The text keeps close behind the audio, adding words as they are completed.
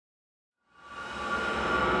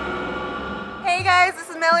Hey guys, this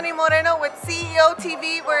is Melanie Moreno with CEO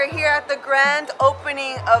TV. We're here at the grand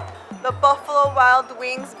opening of the Buffalo Wild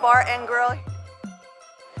Wings Bar and Grill.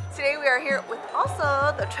 Today we are here with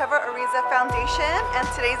also the Trevor Ariza Foundation, and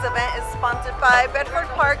today's event is sponsored by Bedford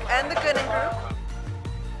Park and the Gooden Group.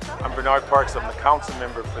 I'm Bernard Parks. I'm the council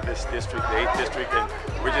member for this district, the 8th district, and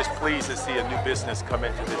we're just pleased to see a new business come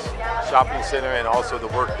into this shopping center, and also the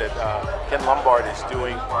work that Ken Lombard is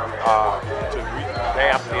doing to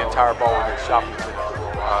revamp the entire Baldwin shopping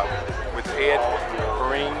center with Ed,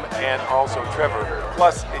 Kareem, and also Trevor.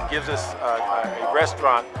 Plus, it gives us a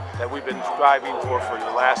restaurant that we've been striving for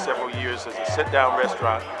the last several years as a sit-down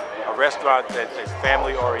restaurant, a restaurant that is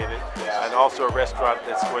family-oriented, and also a restaurant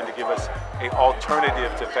that's going to give us an alternative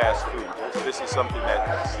to fast food. So this is something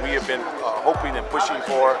that we have been hoping and pushing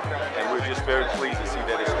for, and we're just very pleased to see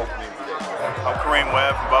that it's opening today. I'm Kareem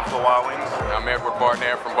Webb from Buffalo Wild Wings. I'm Edward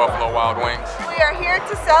Barnett from Buffalo Wild Wings. We are here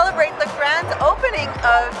to celebrate the grand opening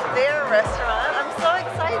of their restaurant. I'm so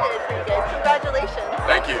excited for you guys. Congratulations.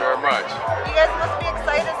 Thank you very much. You guys must be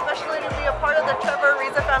excited, especially to be a part of the Trevor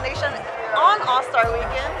Ariza Foundation on All-Star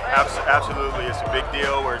Weekend. Right? Absolutely, it's a big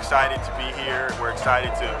deal. We're excited to be here. We're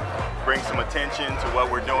excited to bring some attention to what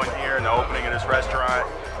we're doing here in the opening of this restaurant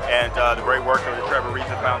and the great work of the Trevor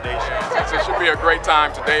Ariza Foundation. It should be a great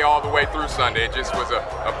time today all the way through Sunday. It just was a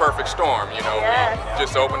perfect storm, you know. Yes. We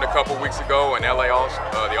just opened a couple weeks ago, and LA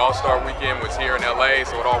the All-Star Weekend was here in LA,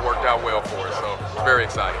 so it all worked out well for us. So very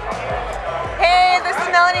excited. Hey, this is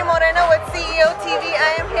Melanie Moreno with CEO TV.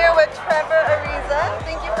 I am here with Trevor Ariza.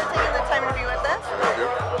 Thank you for taking the time to be with us.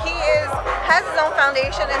 He has his own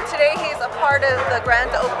foundation, and today he is a part of the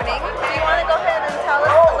grand opening. Do you want to go ahead and tell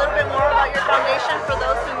us a little bit more about your foundation for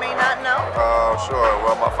those who may not know? Sure.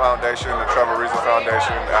 Well, my foundation, the Trevor Ariza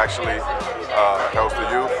Foundation, actually helps the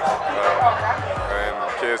youth and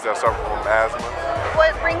kids that suffer from asthma.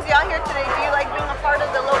 What brings you out here today? Do you like being a part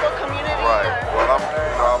of the local community? Right. Or? Well,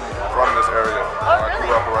 I'm from this area. Oh, really?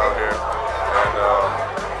 I grew up around here, and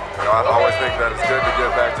I always think that it's good to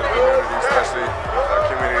give back to the community, especially a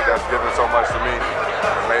community that's given so much to me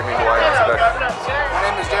and made me who I am today. My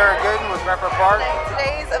name is Darren Gooden with Bedford Park.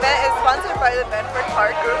 Today's event is sponsored by the Bedford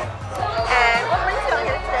Park Group. And what brings you out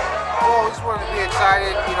here today? Well, we just wanted to be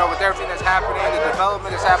excited, you know, with everything that's happening, the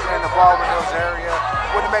development that's happening in the Baldwin Hills area.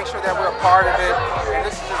 We want to make sure that we're a part of it, and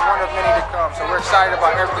this is just one of many to come. So we're excited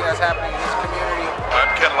about everything that's happening in this community.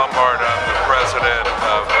 I'm Ken Lombard. I'm the president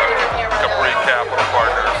of Capri Capital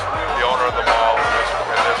Partners, the owner of the mall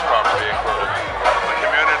and this property included. The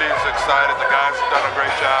community is excited. The guys have done a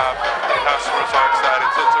great job. The customers are excited.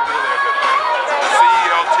 So it's really a good thing.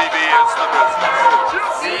 CEO TV is the business.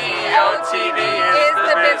 CEO TV is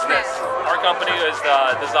the business. Our company is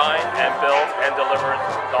designed and built and delivered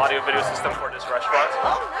the audio video system for this restaurant.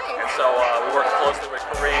 Oh, nice. And so we work closely with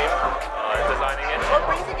Kareem designing it. What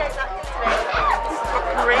brings you guys out here today?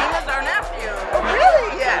 Kareem is our nephew. Oh,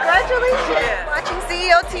 really? Yeah. Congratulations. Yeah. Watching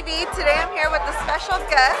CEO TV. Today I'm here with a special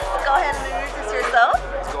guest. Go ahead and introduce yourself.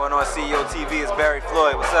 What's going on, CEO TV? It's Barry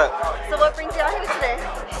Floyd. What's up? So what brings you out here today?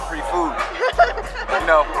 Free food. You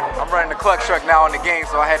know, I'm running the clutch truck now in the game,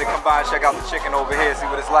 so I had to come by and check out the chicken over here, see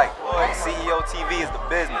what it's like. CEO TV is the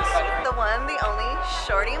business. The one, the only,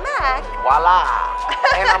 Shorty Mac. Voila!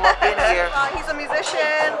 And I'm up in here. He's a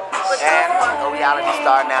musician. And a reality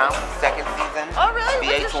star now, second season. Oh, really?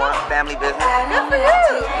 What's your VH1 show? Family Business. Good for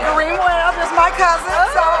you. Kareem Webb is my cousin,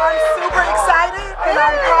 so I'm super excited and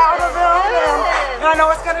I'm proud of him. And I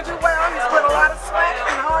know it's going to do well. He's put a lot of sweat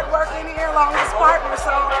and hard work in here along with his partner,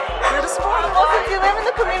 so we're to support him. Well, since you live in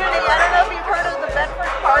the community, I don't know if you've heard of the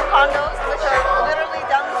Bedford Park condos, which are literally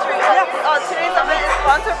down the street. Yeah. Today's event is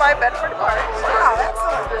sponsored by Bedford Park. Wow,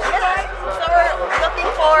 excellent. So we're looking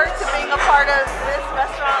forward to being a part of this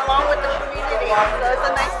restaurant along with the community. So it's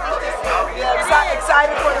a nice thing to see. Yeah,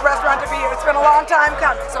 excited for the restaurant to be here. It's been a long time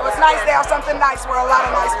coming, so it's nice to have something nice where a lot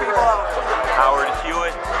of nice people are. Howard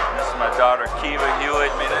Hewitt. This is my daughter Kiva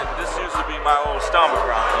Hewitt. Man, this used to be my old stomping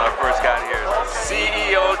ground when I first got here.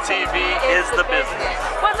 CEO TV is the business.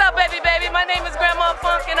 What's up, baby? My name is Grandma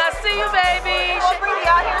Funk, and I see you, baby. What brings you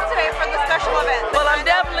out here today for the special event? Well, I'm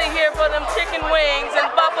definitely here for them chicken wings and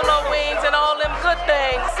buffalo wings and all them good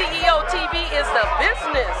things. CEO TV is the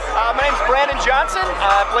business. My name's Brandon Johnson.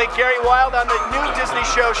 I played Gary Wilde on the new Disney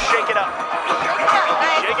show Shake It Up.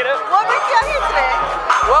 Shake It Up. What brings you out here today?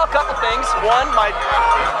 Well, a couple things. One, my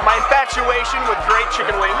infatuation with great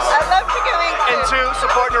chicken wings. I love chicken wings too. And two,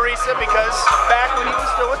 support Ariza because back when he was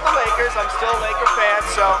still with the Lakers, I'm still a Laker fan,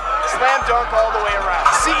 so slam dunk all the way around.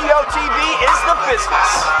 CEO TV is the business.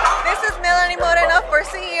 This is Melanie Moreno for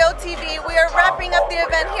CEO TV. We are wrapping up the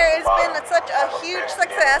event here. It's been such a huge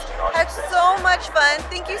success. Had so much fun.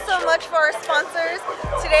 Thank you so much for our sponsors.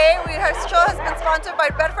 Today, our show has been sponsored by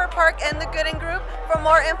Bedford Park and the Gooden Group. For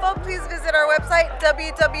more info, please visit our website,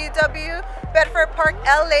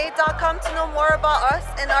 www.bedfordparkla.com, to know more about us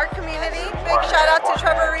and our community. Big shout out to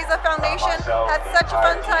Trevor Ariza Foundation. Had such a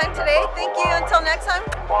fun time today. Thank you. Until next time,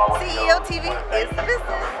 CEO TV is the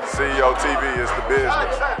business. CEO TV is the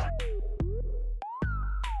business.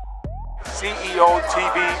 CEO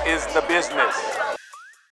TV is the business.